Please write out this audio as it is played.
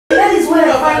what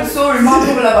I find so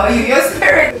remarkable about you. Your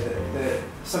spirit.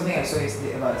 Something I saw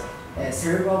yesterday about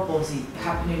cerebral palsy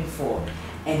happening for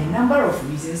a number of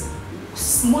reasons,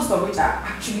 most of which are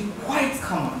actually quite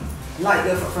common. Like,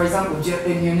 for example,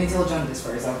 neonatal jaundice,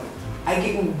 for example.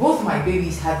 Both my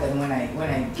babies had them when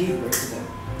I gave birth to them.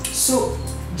 So,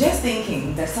 just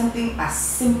thinking that something as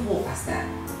simple as that,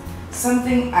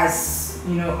 something as,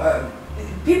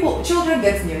 children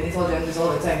get neonatal jaundice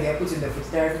all the time. They are put in the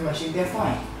therapy machine. They're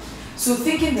fine. So,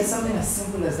 thinking that something as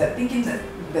simple as that, thinking that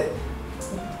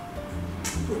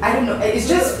I don't know. It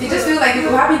just feels like it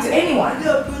could happen to anyone.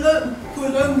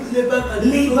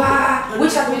 Labor,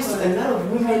 which happens to a lot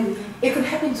of women. It could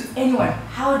happen to anyone.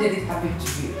 How did it happen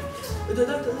to you?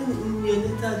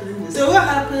 So what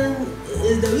happened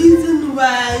is the reason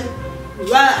why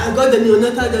I got the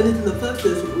neonatal jaundice in the first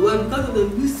place was because of the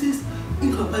rhesus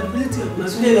incompatibility of my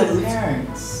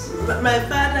parents. My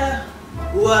father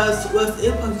was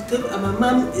A positive and my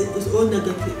mom is O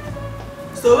negative.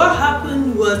 So what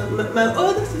happened was my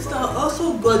older sister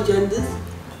also got jaundice,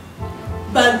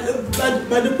 but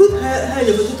they put her in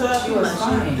the therapy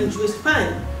machine and she was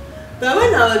fine. But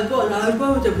when I was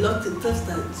born with a blocked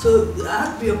intestine, so I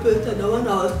had to be operated when I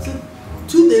was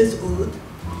 2 days old,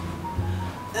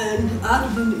 and I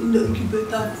had to be in the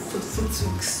incubator for 6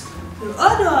 weeks. So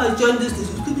other jaundice, it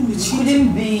couldn't be cheated. You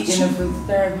couldn't be in a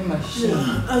therapy machine.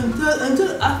 Yeah,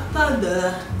 until after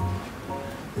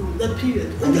the period.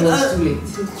 And it was too late.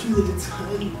 It was too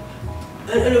late.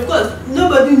 And of course,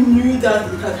 nobody knew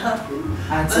that it had happened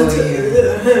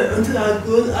until I had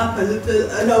grown up a little,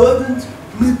 and I wasn't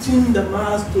meeting the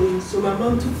milestones. So my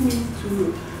mom took me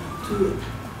to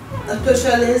a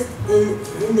specialist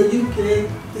in the UK.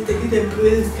 They did a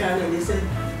brain scan and they said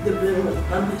the brain was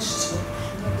damaged.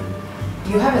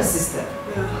 You have a sister.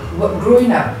 Yeah. But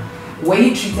growing up, were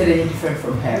you treated any different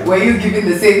from her? Were you given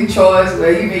the same chores?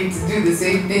 Were you made to do the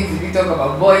same things? Did you talk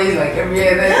about boys like every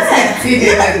other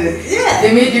teenager? Yeah.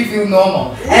 They made you feel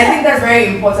normal. Yeah. And I think that's very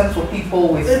important for people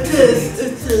with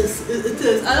disabilities. It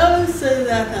is. I always say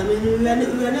that, I mean, we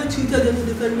are not treated any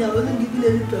differently. I wasn't given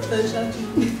any preferential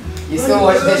treatment. You still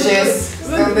wash dishes,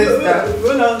 still this stuff.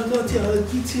 When I was not here, I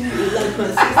was eating like my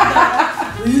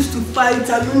sister. We used to fight.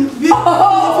 I mean, we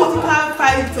physical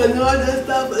fights and all that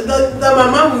stuff. Then my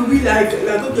mom would be like,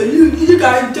 okay, you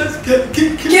guys just kill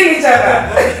each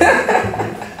other.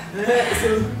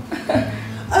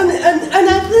 And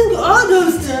I think all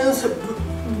those things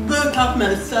built up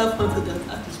my self-confidence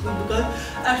at this point, because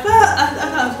as far as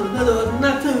I was concerned, there was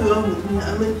nothing wrong with me.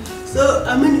 I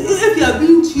mean, if you are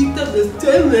being treated the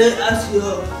same way as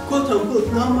your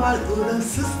quote-unquote normal older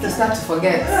sister, you start to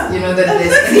forget, that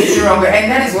there's anything wrong with,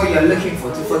 and that is what you're looking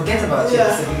for, to forget about your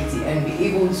disability and be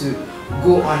able to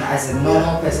go on as a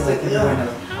normal person like everyone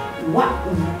else.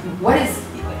 What is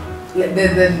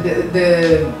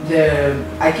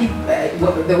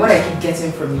what I keep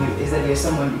getting from you is that you're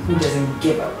someone who doesn't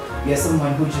give up. You're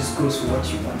someone who just goes for what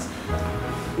you want.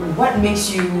 What makes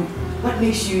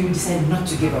you decide not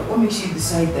to give up? What makes you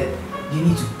decide that you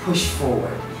need to push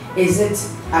forward? Is it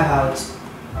about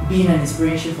being an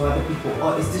inspiration for other people,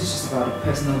 or is this just about a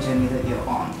personal journey that you're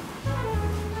on?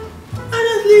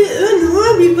 Honestly,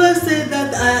 when people say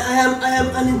that I am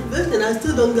an inspiration, I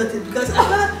still don't get it, because as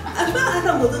far as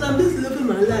I'm concerned, I'm just living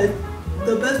my life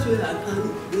the best way I can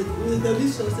with the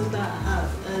resources that I have.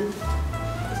 And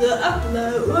so after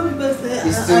that, when people say I'm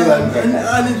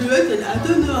an inspiration, I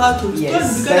don't know how to respond,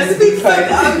 because I think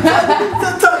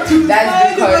that's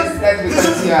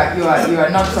because you are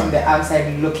not from the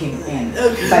outside looking in.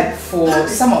 Okay. But for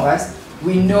some of us,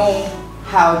 we know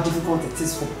how difficult it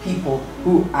is for people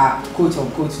who are quote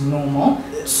unquote normal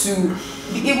to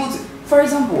be able to. For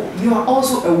example, you are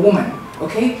also a woman,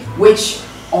 okay, which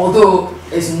although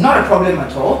is not a problem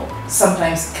at all,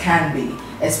 sometimes can be,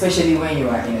 especially when you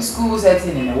are in a school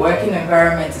setting, in a working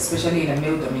environment, especially in a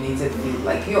male-dominated field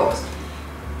like yours.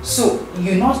 So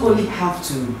you not only have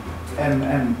to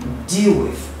deal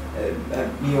with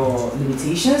your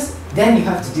limitations, then you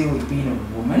have to deal with being a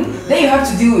woman, then you have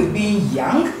to deal with being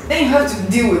young, then you have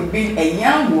to deal with being a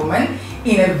young woman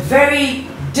in a very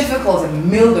difficult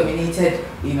and male-dominated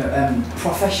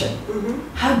profession.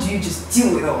 How do you just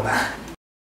deal with all that?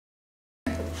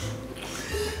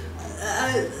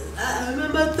 I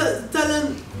remember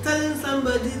telling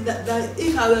somebody that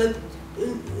if I were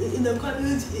in a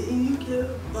college in UK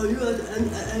or US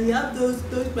and you have those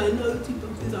minority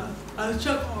boxes, I'll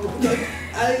check out, because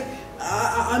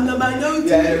I'm a minority.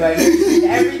 Yeah,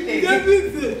 everything.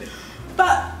 Everything.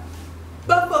 But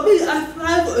for me, I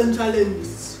thrive on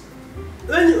challenges.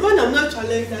 When I'm not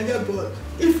challenged, I get bored.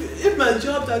 If my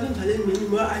job doesn't challenge me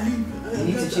anymore, I leave. You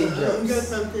need to change jobs. Get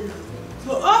something else.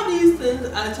 So all these things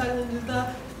are challenges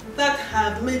that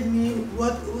have made me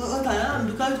what I am.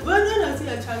 Because when I see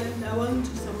a challenge, I want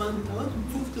to surmount it. I want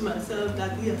to prove to myself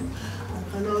that yes,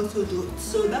 I can also do it.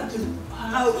 So that is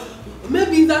how,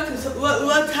 maybe that is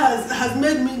what has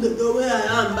made me the way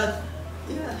I am. But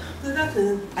yeah, so that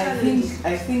is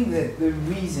I think that the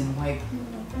reason why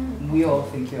we all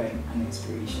think you're an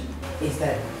inspiration is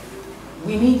that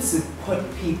we need to put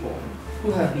people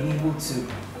who have been able to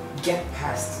get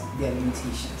past their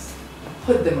limitations,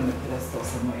 put them on a pedestal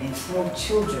somewhere, and tell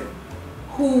children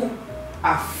who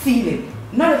are feeling.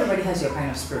 Not everybody has your kind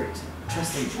of spirit.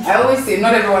 Trust me. I always say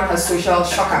not everyone has social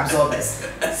shock absorbers.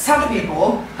 Some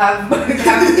people have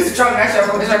stronger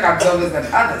shock absorbers than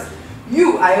others.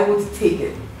 You are able to take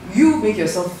it. You make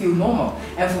yourself feel normal,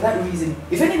 and for that reason,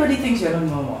 if anybody thinks you're not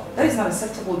normal, that is not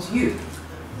acceptable to you.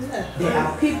 Yeah. There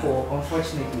are people,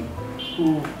 unfortunately,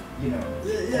 who do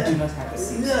not have a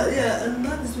seat. Yeah, and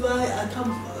that is why I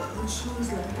come on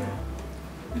shows like that.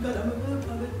 Because I'm a very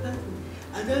public person.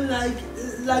 I don't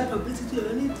like publicity or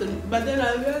anything. But then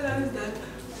I realized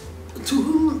that to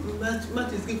whom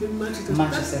much is given, much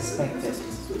is expected.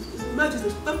 Much is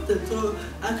expected. So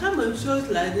I come on shows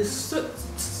like this, so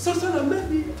sort of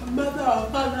maybe a mother or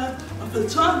father of a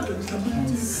child with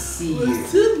disability will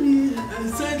see me and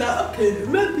say that okay,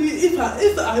 maybe if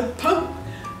I pump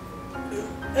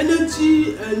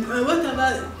energy and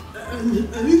whatever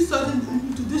and resources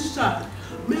into this child,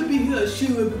 maybe he or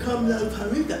she will become like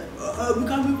Farida or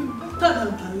become better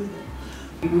than Farida.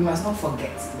 We must not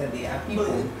forget that there are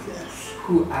people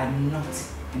who are not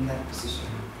in that position.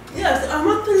 Yes, I'm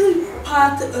actually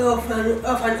part of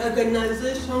an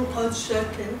organization called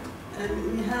Sheke, and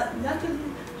we actually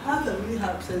have a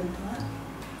rehab center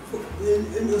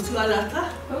in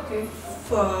Osualata. Okay.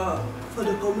 For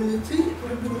the community,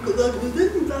 because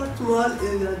within that small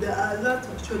area there are a lot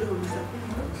of children with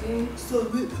disabilities. Okay. So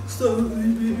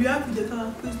we have the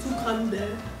therapists who come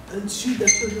there and treat the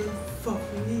children for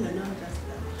free and all that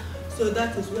stuff. So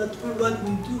that is what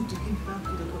we do to give back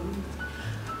to the community.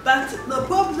 But the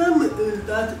problem is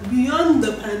that beyond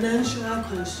the financial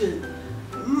constraint,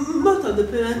 most of the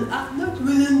parents are not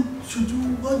willing to do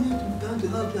what needs to be done to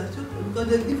help their children because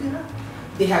they've given up.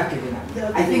 They have given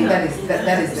up. I think that is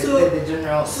the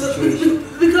general situation.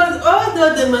 Because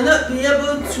although they may not be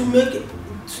able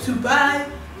to buy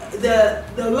the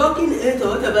working aid or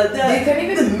whatever, they can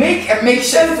even make a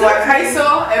makeshift one. I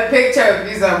saw a picture of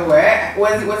you somewhere.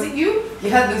 Was it you? You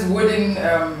had this wooden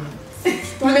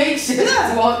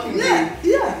makeshift walking aid.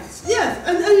 Yes,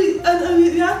 and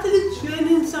we're actually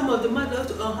training some of the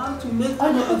mothers on how to make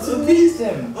of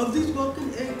these working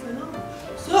aids and all.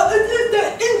 So it is the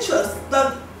interest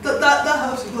that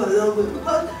has to go along with it.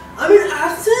 Because I mean,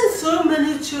 I've seen so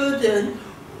many children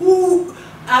who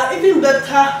are even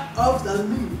better off than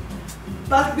me,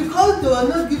 but because they were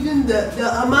not given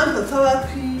the amount of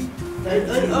therapy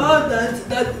and all that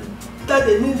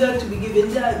they needed to be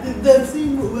given, they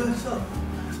seem worse off.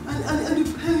 And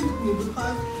it pains me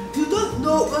because you don't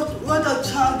know what a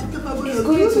child is capable of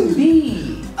going to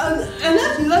be. And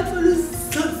as you actually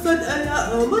said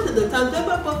earlier, most of the time,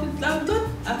 paper copies does not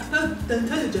affect the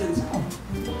intelligence.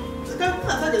 It does not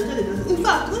affect the intelligence. In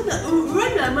fact, when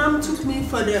my mom took me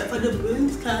for the brain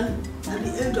scan at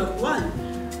the age of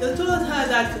 1, they told her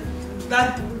that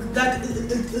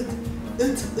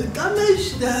it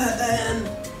damaged the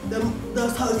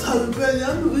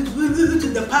cerebellum, which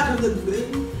is the part of the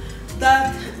brain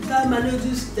that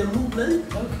manages the movement.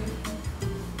 Okay.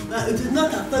 It does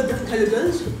not affect the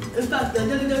intelligence. In fact, the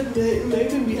intelligence may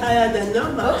even be higher than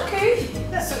normal. Okay.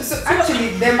 So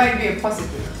actually, there might be a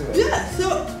positive to it. Yeah.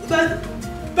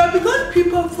 But because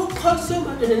people focus so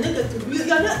much on the negative, we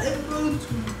are not able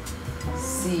to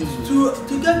see to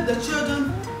get the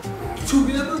children to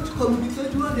be able to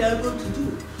communicate what they are able to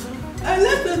do. And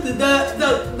let's say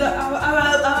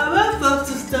our welfare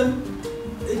system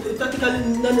is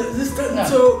practically non-existent. No.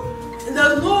 So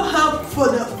there's no help for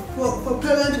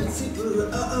parents to see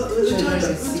children with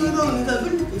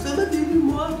disabilities. So maybe even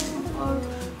more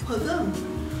for them.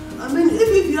 I mean,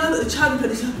 if you have a child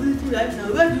with a disability right now,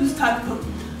 where do you start from?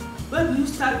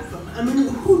 I mean,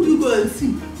 who do you go and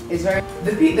see? It's very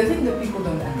the thing that people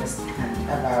don't understand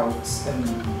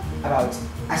about,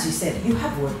 as you said, you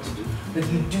have work to do, but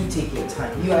you do take your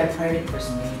time. You are a private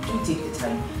person, but you do take the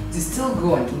time to still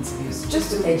go on interviews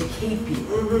just to educate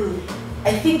people. Mm-hmm.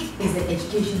 I think it's the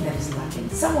education that is lacking.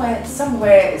 Somewhere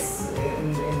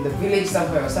in the village,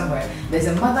 somewhere, there's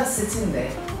a mother sitting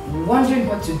there wondering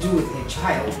what to do with her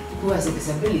child who has a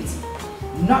disability,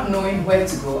 not knowing where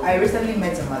to go. I recently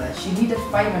met a mother. She needed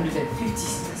 550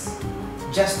 cedis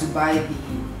just to buy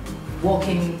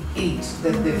walking aid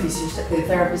that the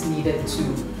therapist needed to.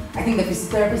 I think the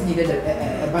physiotherapist needed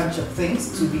a bunch of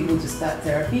things to be able to start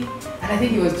therapy, and I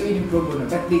think he was doing it pro bono,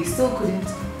 but they still couldn't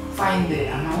find the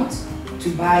amount to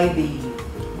buy the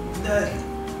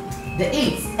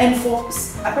aids. And for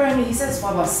apparently he says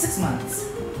for about 6 months,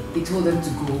 they told them to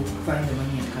go find the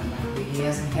money and come back. But he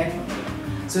hasn't heard from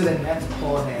them. So then we had to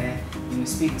call her,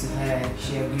 speak to her.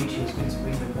 She agreed she was going to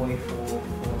bring the boy for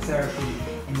therapy,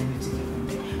 and then we took it from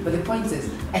there. But the point is,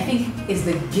 I think it's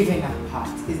the giving up part.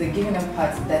 It's the giving up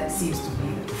part that seems to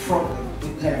be the problem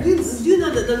with parents. Do you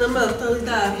know that the number of stories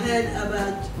that I've heard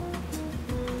about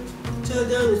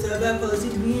children with cerebral palsy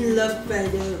being left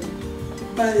being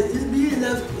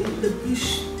left in the bush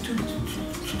to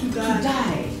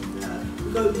die?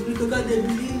 Because they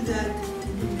believe that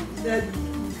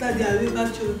they are river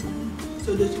children, so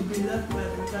they should be left by the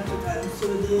children. So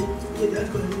they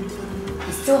just continue.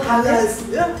 It still happens?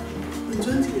 Yeah, in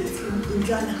 20 years in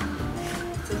Ghana.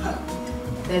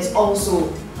 There's also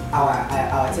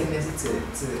our tendency to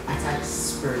attach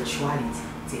spirituality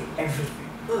to everything.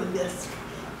 Oh, yes.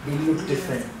 They look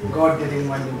different. God didn't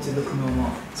want them to look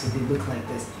normal, so they look like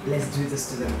this. Let's do this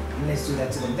to them, and let's do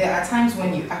that to them. There are times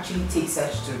when you actually take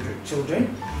such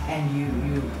children and you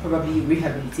probably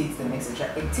rehabilitate them, etc.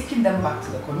 And taking them back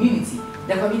to the community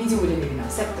wouldn't even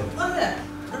accept them. Oh yeah.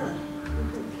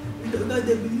 Because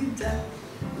they believe that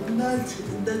not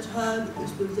the child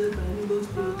is possessed by an evil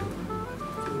spirit.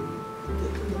 The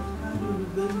child will be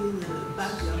bringing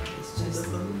back.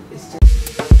 It's just